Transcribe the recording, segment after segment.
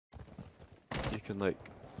can like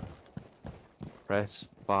press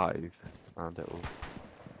 5 and it'll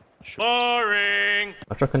show. Boring!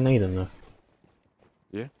 I chuck a nade in there.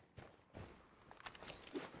 Yeah.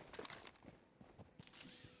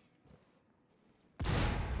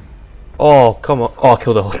 Oh, come on. Oh, I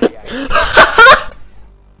killed a hole.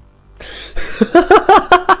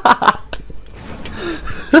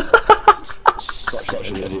 Such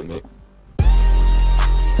an idiot, mate.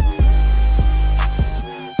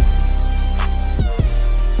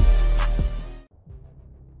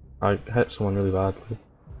 I hit someone really badly.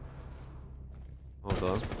 Hold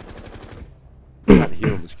on. I can't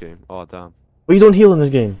heal in this game. Oh damn. Well, you don't heal in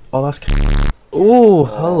this game. Oh, that's. Oh,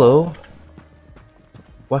 hello.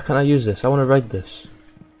 Why can't I use this? I want to ride this.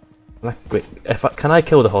 Wait, can I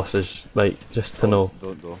kill the hostage? Like, just to know.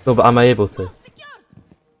 Don't. No, but am I able to?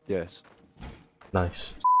 Yes.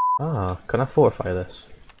 Nice. Ah, can I fortify this?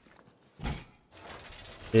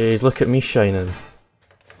 Jeez, look at me shining.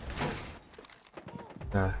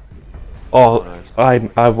 Ah. Oh,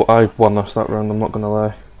 I won us that round, I'm not gonna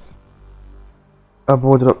lie. I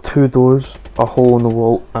boarded up 2 doors, a hole in the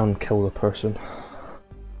wall, and killed a person.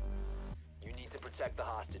 You need to protect the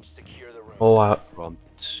hostage. Secure the room. Oh, Run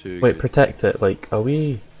 2. wait, protect it. Like, are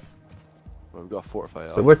we? Well, we've got to fortify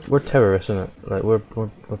it. Like, we're terrorists, innit? Like, we're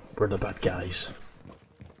the bad guys.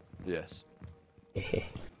 Yes.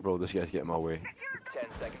 Bro, this guy's getting my way. 10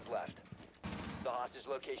 seconds left. The hostage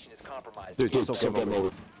location is compromised. Dude, stop getting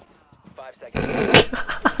over. 5 seconds.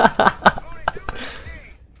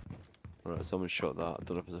 Alright, someone shot that. I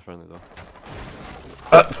don't know if it's a friendly though.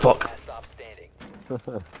 Fuck. Stop standing.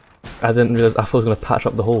 I didn't realize. I thought I was gonna patch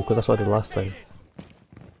up the hole because that's what I did last time.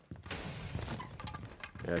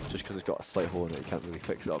 Yeah, just because it's got a slight hole in it, you can't really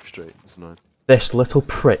fix it up straight. It's annoying. This little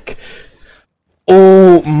prick.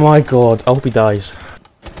 Oh my god! I hope he dies.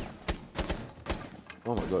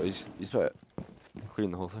 Oh my god, he's better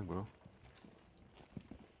clean the whole thing, bro.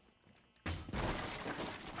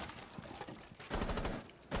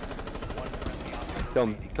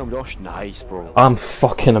 Come, Josh. Nice, bro. I'm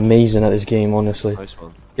fucking amazing at this game, honestly. Nice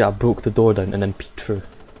one. Yeah, I broke the door down and then peeked through.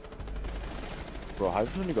 Bro,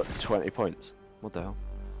 I've only got 20 points. What the hell?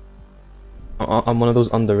 I'm one of those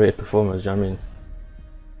underrated performers. You know what I mean?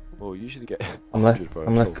 Well, you usually get. I'm like a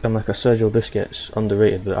Sergio Busquets,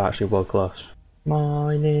 underrated but actually world class.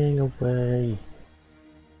 Mining away.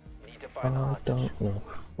 Need to find the I hostage. don't know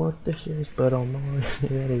what this is, but I'm mining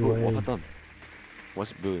Bro, anyway. what have I done?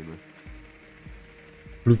 What's it bullying me?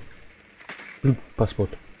 Blue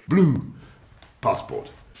passport. Blue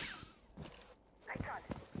passport.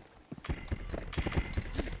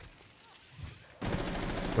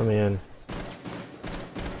 Let me in.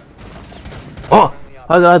 Oh!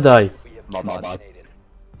 How did I die? We have My bad. eliminated.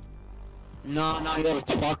 No, you're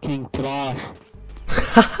fucking trash.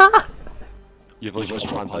 You've only just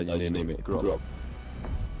planned that you name it. Grow up.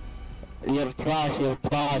 You're trash, you're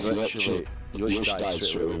trash. Literally, you just died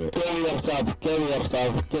straight away. Kill yourself, kill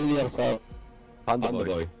yourself, kill yourself. Panda Panda boy.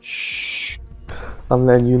 boy. Shh. I'm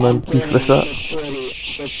letting you man beef this up.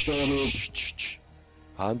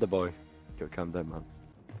 Panda boy. Go calm down, man.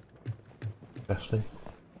 Actually.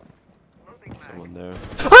 Someone there.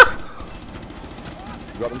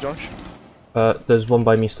 You got them, Josh? There's one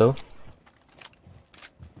by me still.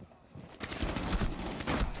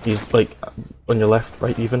 He's like on your left,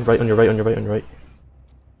 right even, right on your right, on your right, on your right.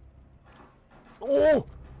 Oh!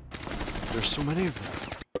 There's so many of them.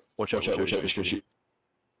 Watch out, watch out, shoot.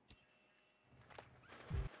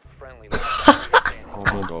 Friendly. Oh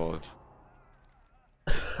my god.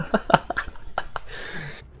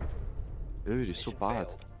 Dude, he's so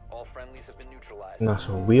bad. All friendlies have been neutralized. Nah,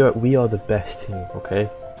 so we are the best team, okay?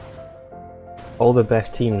 All the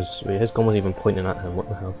best teams. Wait, his gun wasn't even pointing at him. What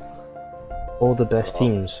the hell? All the best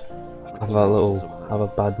teams have a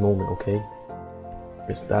bad moment, okay?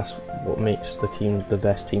 That's what makes the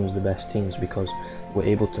best teams because we're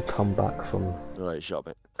able to come back from. Alright, shut up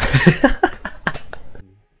it.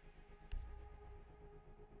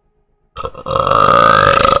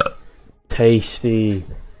 Tasty.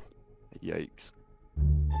 Yikes.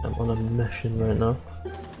 I'm on a mission right now.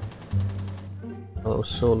 A little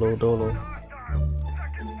solo dolo.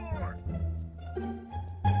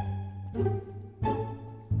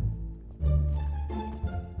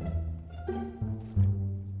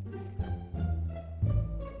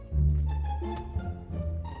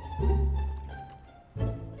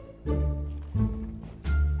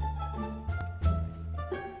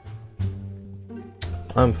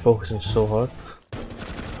 I'm focusing so hard.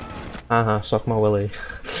 Suck my willy.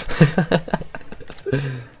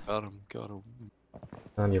 Got him.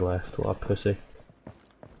 And you left, what a pussy.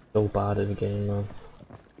 So bad in the game, man.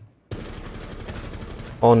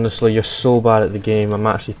 Honestly, you're so bad at the game. I'm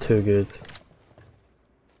actually too good.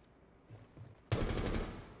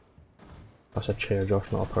 That's a chair,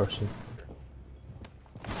 Josh, not a person.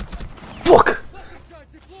 Fuck!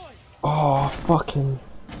 Oh, fucking.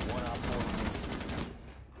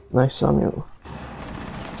 Nice, Samuel.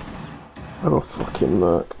 I got fucking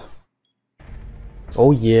murked.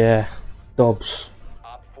 Oh yeah, Dobbs.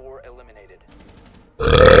 Op 4 eliminated.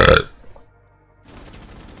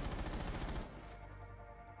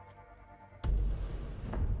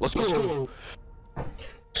 Let's go.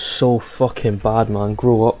 So fucking bad, man.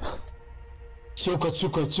 Grow up. Suka,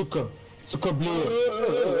 suka, suka. Suka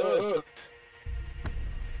blue.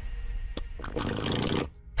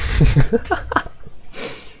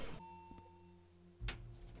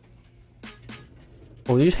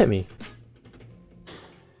 Oh, you just hit me,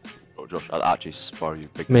 Oh, Josh, I'd actually spar you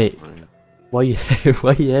big. mate. Right? Why you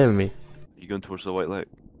why you hitting me? You going towards the white leg?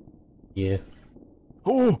 Yeah.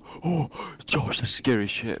 Oh, Josh, that's scary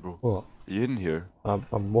shit, bro. What? Are you in here?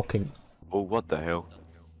 I'm walking. Oh, what the hell?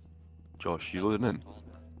 Josh, you loading in?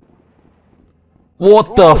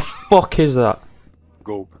 What the fuck is that?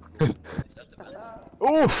 Go.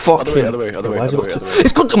 Oh, fucking. Other way, Why has it other way, got other to- way.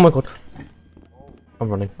 It's gone. Oh my god. I'm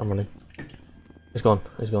running. It's gone.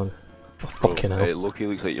 Oh, fucking Hey, hell. Loki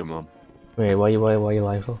looks like your mum. Wait, why you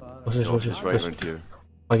lying for? What's this? Josh is right around here.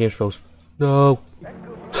 My game's froze. No.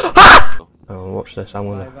 Oh, watch this. I'm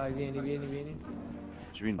Vai, gonna. vai, vieni. What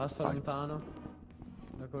do you mean? Passa Fine. lontano.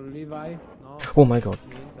 Da quello lì, vai. No, Oh my god.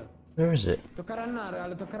 niente. Where is it? Tocca rannare,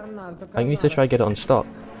 Ale, tocca rannare. I need to try get it on stop.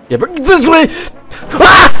 Yeah, but this way.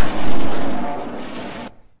 Ah!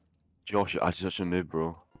 Josh, you're actually such a noob,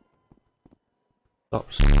 bro.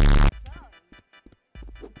 Stops.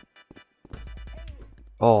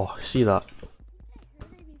 Oh, see that?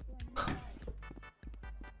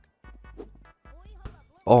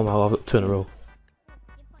 Oh my god, I've got 2 in a row.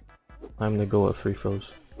 I'm gonna go at free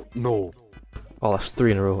throws. No. Oh, that's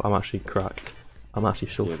 3 in a row. I'm actually cracked. I'm actually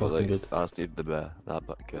so Yeah, but fucking like, good. that's need the bear. That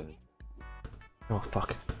bit good. Oh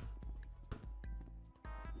fuck.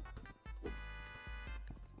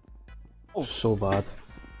 Oh, so bad.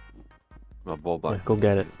 My ball Yeah, back. go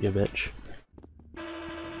get it, you bitch.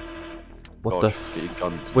 What the Josh, get your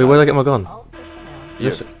gun. Wait, where'd I get my gun? All personnel, Here.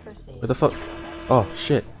 Yes. proceed. What the fuck? Oh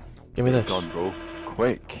shit. Give me Get this. your gun, bro.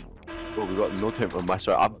 Quick. Bro, we got no time for my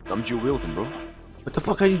side. I'm dual wielding, bro. What the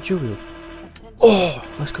fuck are you doing? Attention. Oh,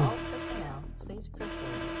 let's go. All personnel, please proceed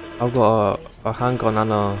to your I've got destination. a handgun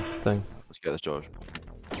and a thing. Let's get this, Josh.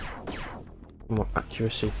 More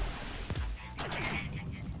accuracy.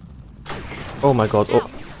 Oh my god. Oh,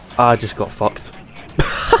 I just got fucked.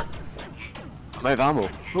 I'm out of ammo.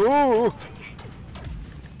 Oh!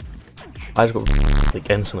 I just got like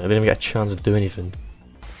instantly. I didn't even get a chance to do anything.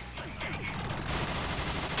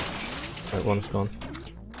 Right, one's gone.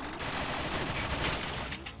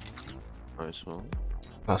 Nice one.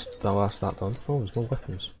 That's that done. Oh, there's more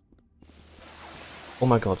weapons. Oh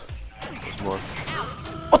my god. There's more.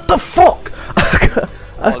 What the fuck?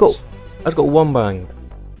 I've got one banged.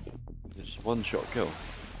 Just one shot kill.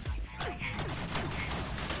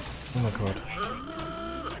 Oh my god.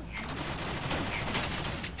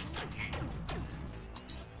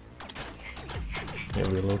 Yeah,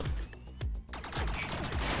 reload.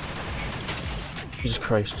 Jesus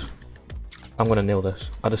Christ. I'm gonna nail this.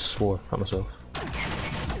 I just swore at myself.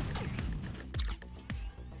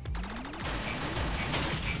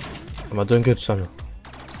 Am I doing good, Samuel?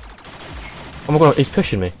 Oh my god, he's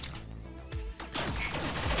pushing me.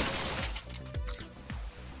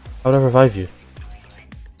 How do I revive you?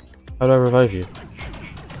 How do I revive you?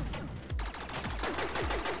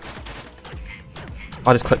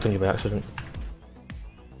 I just clicked on you by accident.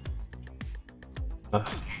 Ugh.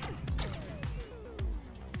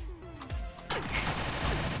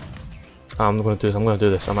 I'm gonna do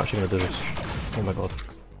this. I'm actually gonna do this. Oh my god.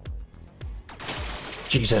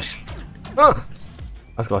 Jesus. Ah!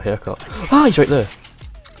 I've got a haircut. Ah, he's right there.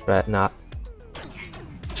 Right, nah.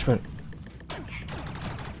 Sprint.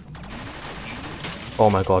 Oh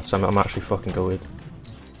my god, Sam, I'm actually fucking going.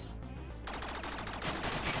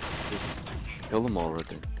 Kill them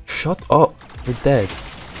already. Shut up. You're dead.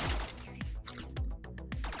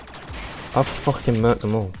 I've fucking murked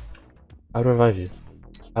them all. How do I revive you?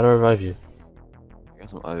 How do I revive you? I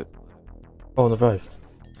guess I'm out. Oh, on the revive.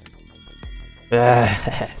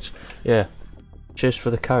 Yes. Yeah. Cheers for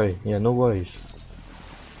the carry. Yeah, no worries.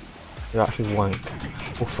 You're actually wank.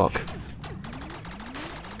 Oh fuck.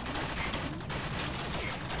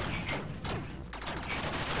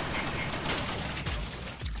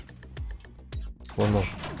 One more.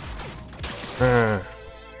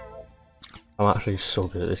 I'm actually so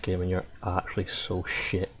good at this game and you're actually so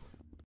shit.